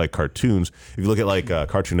cartoons. I feel like cartoons, if you look at like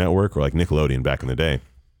Cartoon Network or like Nickelodeon back in the day,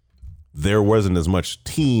 there wasn't as much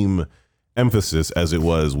team emphasis as it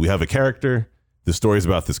was. We have a character, the story's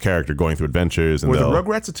about this character going through adventures. And were the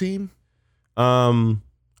Rugrats a team?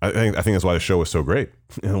 I think that's why the show was so great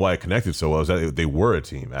and why it connected so well is that they were a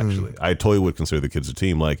team, actually. I totally would consider the kids a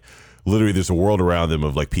team. Like literally there's a world around them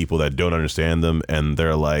of like people that don't understand them and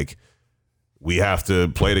they're like, we have to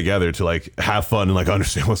play together to like have fun and like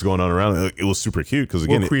understand what's going on around it. It was super cute because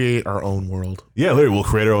again, we'll create our own world. Yeah, literally, we'll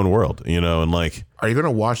create our own world, you know, and like. Are you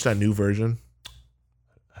gonna watch that new version?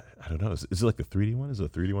 I don't know. Is it like the 3D one? Is it a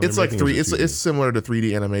 3D one? It's like it's similar to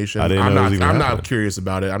 3D animation. I'm not curious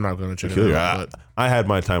about it. I'm not gonna check it out. I had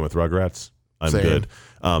my time with Rugrats. I'm Same. good.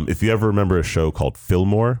 If you ever remember a show called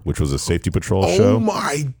Fillmore, which was a safety patrol show. Oh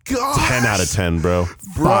my god! 10 out of 10, bro.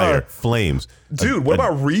 Fire, flames. Dude, what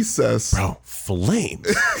about Recess? Bro, flames.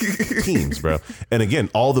 Teams, bro. And again,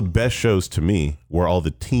 all the best shows to me were all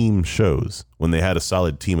the team shows when they had a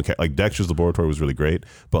solid team. Like Dexter's Laboratory was really great,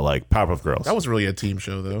 but like Powerpuff Girls. That was really a team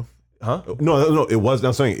show, though. Huh? No, it was.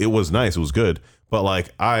 I'm saying it was nice. It was good. But like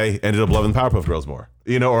I ended up loving Powerpuff Girls more,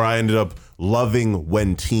 or I ended up loving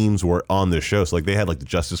when teams were on the show. So like they had like the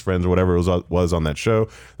Justice Friends or whatever it was on that show.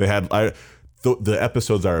 They had the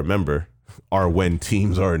episodes I remember are when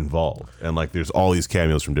teams are involved, and like there's all these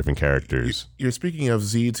cameos from different characters. You're speaking of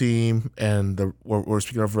Z Team, and we're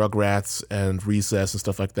speaking of Rugrats and Recess and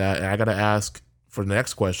stuff like that. And I gotta ask for the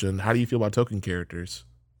next question: how do you feel about token characters?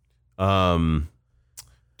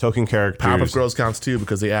 Token characters. Powerpuff Girls counts too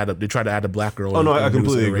because they try to add a black girl. Oh no, I in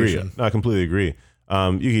completely agree. iteration. No, I completely agree. You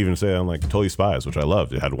can even say on like Totally Spies, which I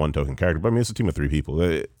loved. It had one token character, but I mean it's a team of 3 people.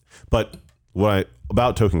 But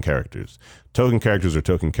about token characters? Token characters are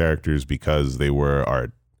token characters because they were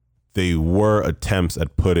attempts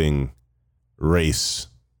at putting race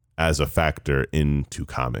as a factor into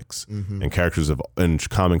comics, and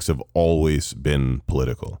comics have always been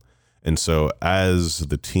political, and so as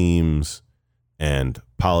the teams and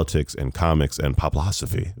politics and comics and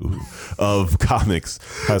philosophy of comics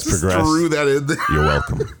has progressed. Threw that in there. You're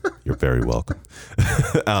welcome. You're very welcome.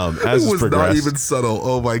 As it was not even subtle.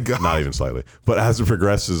 Oh my god. Not even slightly. But as it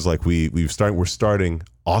progresses, like we're starting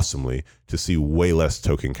awesomely to see way less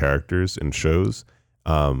token characters in shows.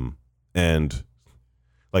 And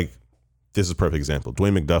like this is a perfect example.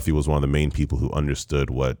 Dwayne McDuffie was one of the main people who understood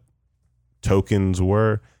what tokens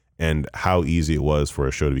were and how easy it was for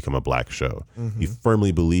a show to become a black show. He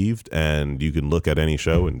firmly believed, and you can look at any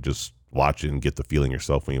show and just watch it and get the feeling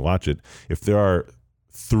yourself when you watch it. If there are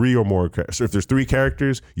 3 or more, so if there's 3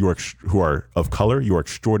 characters who are of color, you are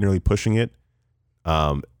extraordinarily pushing it.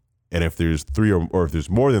 And if there's 3 or if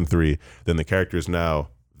there's more than 3, then the character is now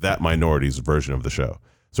that minority's version of the show.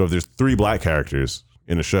 So if there's 3 black characters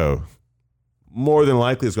in a show, more than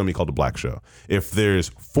likely it's going to be called a black show. If there's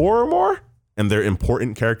 4 or more, and they're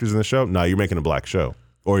important characters in the show, now you're making a black show,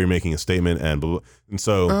 or you're making a statement, and blah, blah. And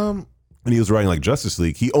so when he was writing like Justice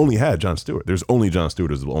League, he only had Jon Stewart. There's only Jon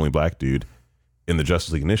Stewart as the only black dude in the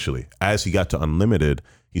Justice League initially. As he got to Unlimited,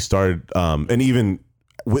 he started, and even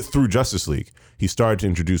through Justice League, he started to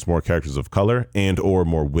introduce more characters of color and or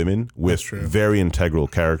more women with very integral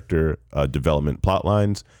character development plot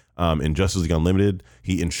lines. In Justice League Unlimited,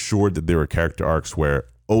 he ensured that there were character arcs where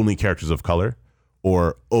only characters of color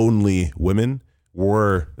or only women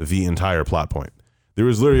were the entire plot point. There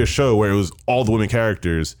was literally a show where it was all the women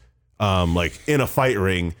characters like in a fight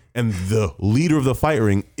ring, and the leader of the fight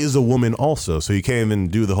ring is a woman also. So you can't even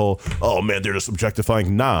do the whole, oh man, they're just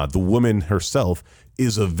objectifying. Nah, the woman herself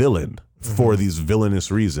is a villain for these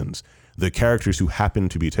villainous reasons. The characters who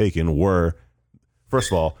happened to be taken were,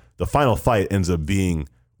 first of all, the final fight ends up being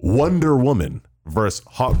Wonder Woman versus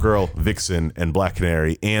Hawkgirl, Vixen, and Black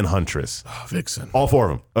Canary, and Huntress. Oh, Vixen. All 4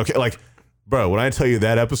 of them. Okay, like, bro, when I tell you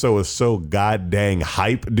that episode was so goddamn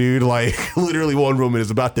hype, dude, like, literally Wonder Woman is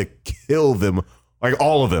about to kill them, like,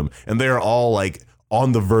 all of them. And they're all, like,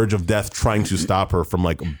 on the verge of death trying to stop her from,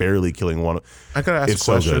 like, barely killing one. I gotta ask a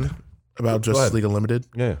question about Justice League Unlimited.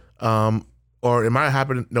 Yeah. Or it might have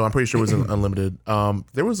happened. No, I'm pretty sure it was Unlimited.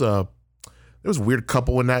 There was a weird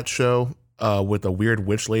couple in that show. With a weird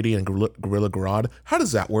witch lady and Gorilla Grodd. How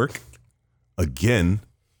does that work? Again,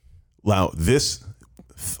 wow,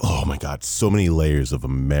 oh my God, so many layers of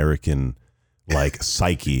American like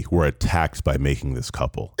psyche were attacked by making this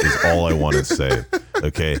couple is all I want to say.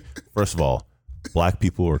 Okay. First of all, black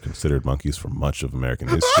people were considered monkeys for much of American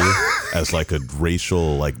history as like a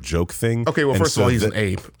racial like joke thing. Okay, well, first of all, he's an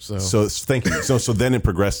ape. So thank you. So then it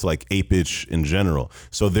progressed to like apish in general.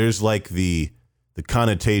 So there's like the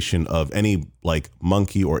connotation of any like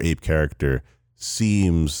monkey or ape character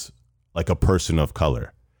seems like a person of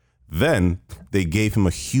color. Then they gave him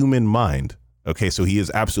a human mind. Okay, so he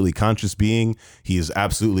is absolutely conscious being. He is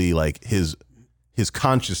absolutely like his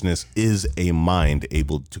consciousness is a mind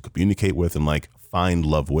able to communicate with and like find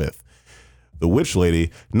love with. The witch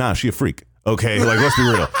lady, nah, she a freak. Okay, like let's be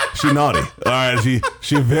real. She naughty. All right,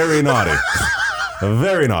 she very naughty.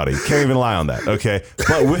 Very naughty. Can't even lie on that. Okay.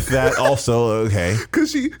 But with that also, okay.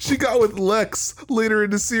 Because she got with Lex later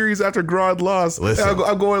in the series after Grodd lost. Listen.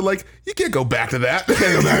 I'm going like, you can't go back to that. You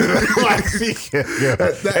can't go back to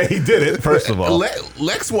that. And he did it, first of all.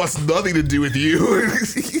 Lex wants nothing to do with you.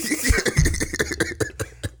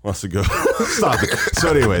 Wants to go. Stop it.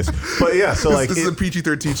 So anyways. But yeah, so like. This is a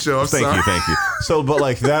PG-13 show. I'm Thank you. So, but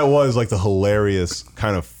like that was like the hilarious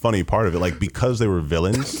kind of funny part of it. Like because they were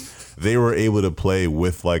villains, they were able to play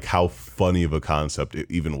with like how funny of a concept it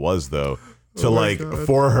even was, though. To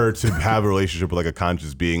for her to have a relationship with like a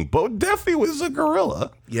conscious being, but definitely was a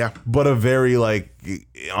gorilla. Yeah, but a very like he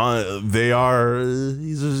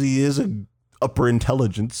is a upper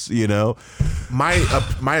intelligence, you know. My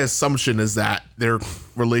assumption is that their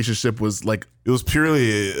relationship was like it was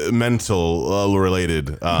purely mental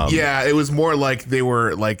related. Yeah, it was more like they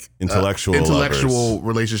were like intellectual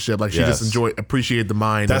relationship. Like she just appreciated the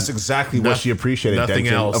mind. That's exactly what she appreciated. Nothing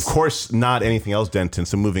Denton. else. Of course, not anything else, Denton.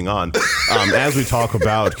 So moving on, as we talk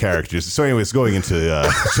about characters. So, anyways, going into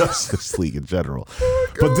Justice League in general,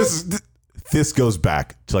 but this goes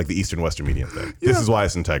back to like the Eastern Western medium thing. This is why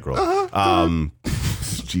it's integral.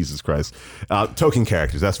 Jesus Christ. Token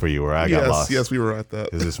characters. That's where you were. I got lost. Yes, we were at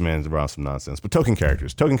that. Because this man's around some nonsense. But token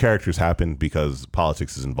characters. Token characters happen because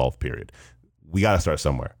politics is involved, period. We got to start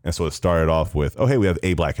somewhere. And so it started off with, oh, hey, we have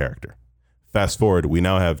a black character. Fast forward, we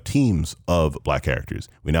now have teams of black characters.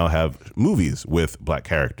 We now have movies with black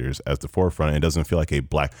characters as the forefront. It doesn't feel like a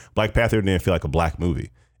Black Panther didn't feel like a black movie.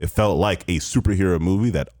 It felt like a superhero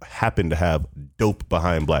movie that happened to have dope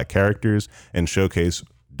behind black characters and showcase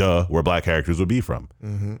where black characters would be from.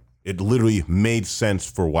 Mm-hmm. It literally made sense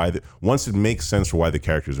for why once it makes sense for why the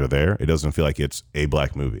characters are there, it doesn't feel like it's a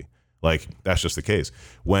black movie. Like that's just the case.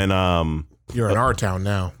 When you're in our town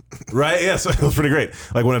now, right? Yeah, so it was pretty great.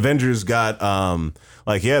 Like when Avengers got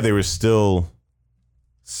they were still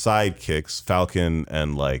sidekicks, Falcon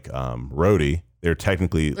and like Rhodey. They were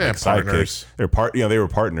technically like sidekicks. They were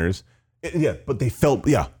partners. Yeah, but they felt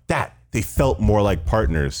they felt more like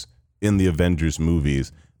partners in the Avengers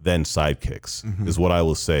movies than sidekicks, is what I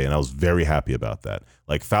will say. And I was very happy about that.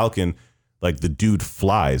 Like Falcon, like the dude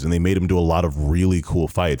flies and they made him do a lot of really cool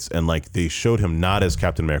fights. And like they showed him not as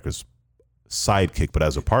Captain America's sidekick, but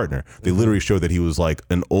as a partner. They literally showed that he was like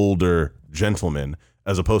an older gentleman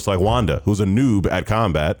as opposed to like Wanda, who's a noob at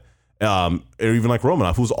combat. Or even like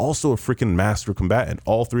Romanoff, who's also a freaking master combatant.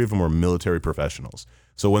 All three of them are military professionals.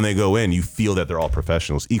 So when they go in, you feel that they're all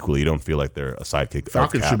professionals equally. You don't feel like they're a sidekick.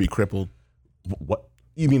 Falcon should be crippled. What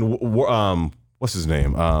you mean? What's his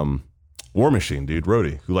name? War Machine, dude,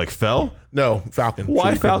 Rhodey, who like fell. No, Falcon.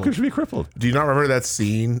 Why Falcon should be crippled? Do you not remember that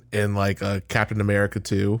scene in like Captain America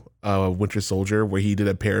 2, Winter Soldier, where he did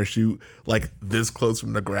a parachute like this close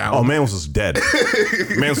from the ground? Oh, man was just dead.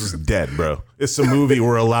 Man's was dead, bro. It's a movie.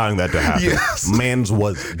 We're allowing that to happen. Yes. Man's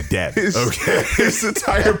was dead. Okay, his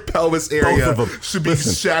entire pelvis area should be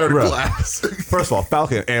shattered glass. First of all,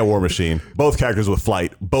 Falcon and War Machine, both characters with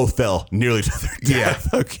flight, both fell nearly to their death.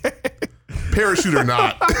 Yeah. Okay. Parachute or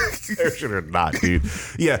not. Parachute or not, dude.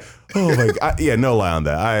 Yeah. Oh my God. Yeah, no lie on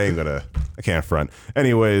that. I can't front.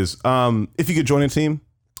 Anyways, if you could join a team,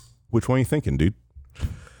 which one are you thinking, dude?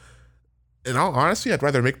 In all honesty, I'd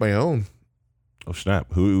rather make my own. Oh snap.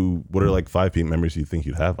 What are like 5 members you think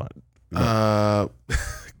you'd have on?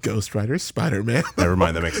 Ghost Rider, Spider-Man. Never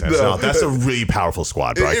mind, that makes sense. No, that's a really powerful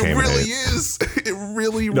squad, bro. It really is. It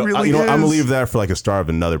really is. I'm gonna leave that for like a star of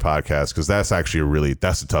another podcast because that's actually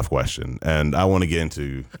that's a tough question, and I want to get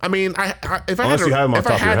into. I mean, if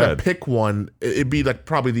I had to pick one, it'd be like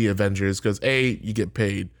probably the Avengers because A, you get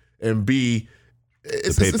paid, and B,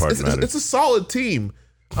 it's a solid team.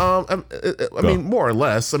 I mean, more or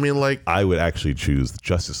less. I mean, like I would actually choose the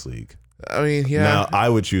Justice League. I mean, yeah. Now I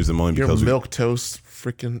would choose them only because milquetoast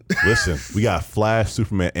freaking. Listen, we got Flash,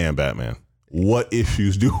 Superman, and Batman. What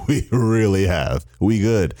issues do we really have? We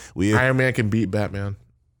good. Iron Man can beat Batman.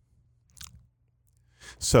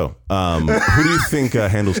 So, who do you think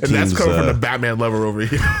handles teams? And that's coming from the Batman lover over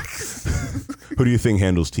here. Who do you think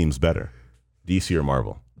handles teams better, DC or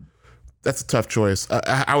Marvel? That's a tough choice.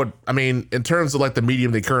 I mean, in terms of like the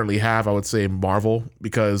medium they currently have, I would say Marvel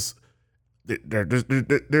because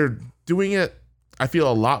they're doing it. I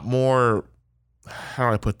feel a lot more. How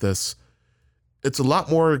do I put this? It's a lot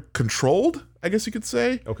more controlled, I guess you could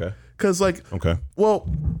say. Okay. Because well,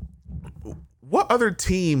 what other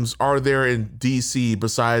teams are there in DC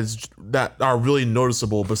besides that are really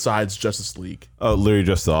noticeable besides Justice League? Literally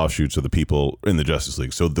just the offshoots of the people in the Justice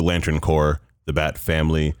League. So the Lantern Corps, the Bat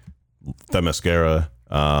Family, the Mascara,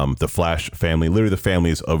 the Flash family, literally the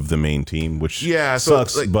families of the main team, which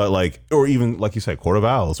sucks, but or even like you said, Court of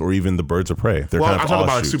Owls, or even the Birds of Prey. They're kind of I'm talking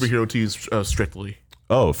about superhero teams strictly.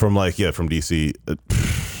 Oh, from DC.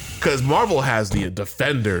 Because Marvel has the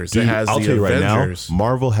Defenders. Dude, it has I'll the tell you Avengers. right now,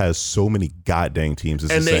 Marvel has so many goddamn teams.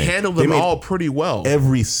 And they handle them all pretty well.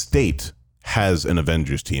 Every state has an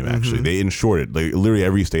Avengers team, actually. They insured it. Like, literally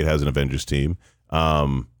every state has an Avengers team.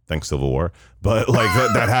 Thanks, Civil War. But like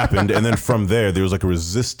that happened. And then from there was like a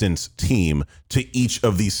resistance team to each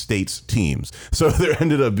of these states' teams. So there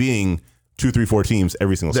ended up being 2, 3, 4 teams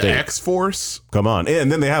every single state. The X-Force? Come on.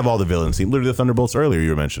 And then they have all the villain teams. Literally the Thunderbolts earlier you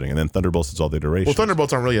were mentioning. And then Thunderbolts is all the duration. Well,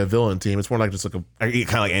 Thunderbolts aren't really a villain team. It's more like just like a... kind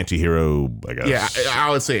of like anti-hero, I guess. Yeah, I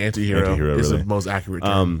would say anti-hero is really the most accurate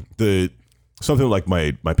term. Something like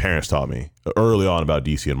my parents taught me early on about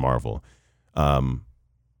DC and Marvel.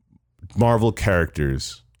 Marvel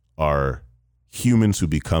characters are humans who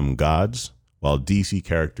become gods, while DC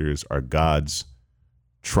characters are gods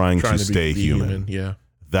trying to stay be human. Yeah.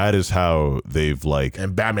 That is how they've like...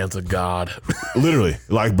 And Batman's a god. Literally.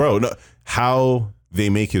 Like, bro, no, how they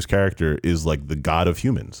make his character is like the god of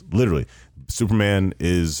humans. Literally. Superman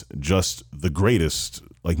is just the greatest,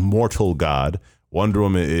 like, mortal god. Wonder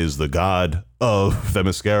Woman is the god of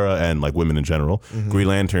Themyscira and like women in general. Mm-hmm. Green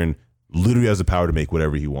Lantern literally has the power to make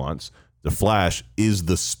whatever he wants. The Flash is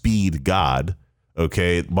the speed god.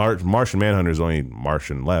 Okay, Martian Manhunter is only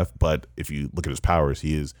Martian left, but if you look at his powers,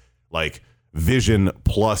 he is like Vision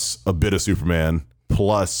plus a bit of Superman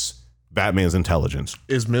plus Batman's intelligence.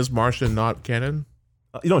 Is Ms. Martian not canon?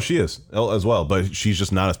 She is as well, but she's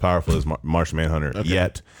just not as powerful as Martian Manhunter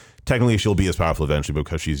yet. Technically, she'll be as powerful eventually, but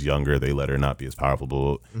because she's younger, they let her not be as powerful.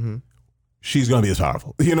 But she's going to be as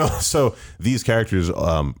powerful, So these characters,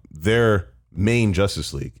 their main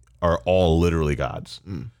Justice League are all literally gods.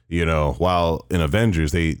 While in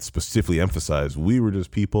Avengers, they specifically emphasize we were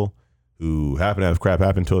just people who happen to have crap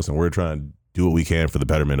happen to us, and we're trying to do what we can for the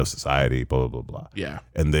betterment of society, blah, blah, blah, blah. Yeah.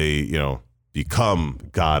 And they, become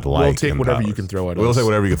godlike. We'll take whatever you can throw at us. We'll take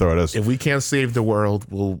whatever you can throw at us. If we can't save the world,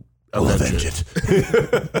 we'll avenge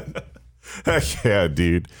it. Heck yeah,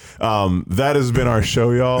 dude. That has been our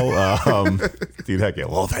show, y'all. Dude, heck yeah,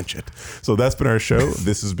 we'll avenge it. So that's been our show.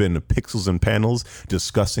 This has been Pixels and Panels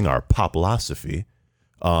discussing our popilosophy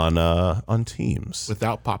on teams.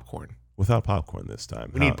 Without popcorn. Without popcorn this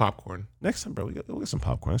time. We need popcorn. Next time, bro, we'll get some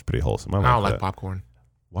popcorn. That's pretty wholesome. I don't like popcorn.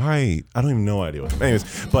 Why? I don't even know idea what.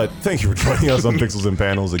 Anyways, but thank you for joining us on Pixels and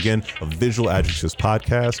Panels. Again, a Visual Adjectives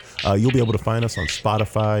podcast. You'll be able to find us on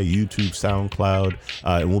Spotify, YouTube, SoundCloud,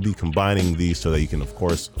 and we'll be combining these so that you can, of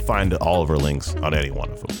course, find all of our links on any one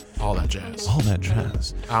of them. All that jazz. I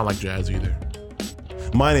don't like jazz either.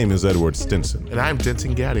 My name is Edward Stinson. And I'm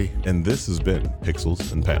Denton Gaddy. And this has been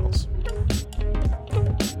Pixels and Panels.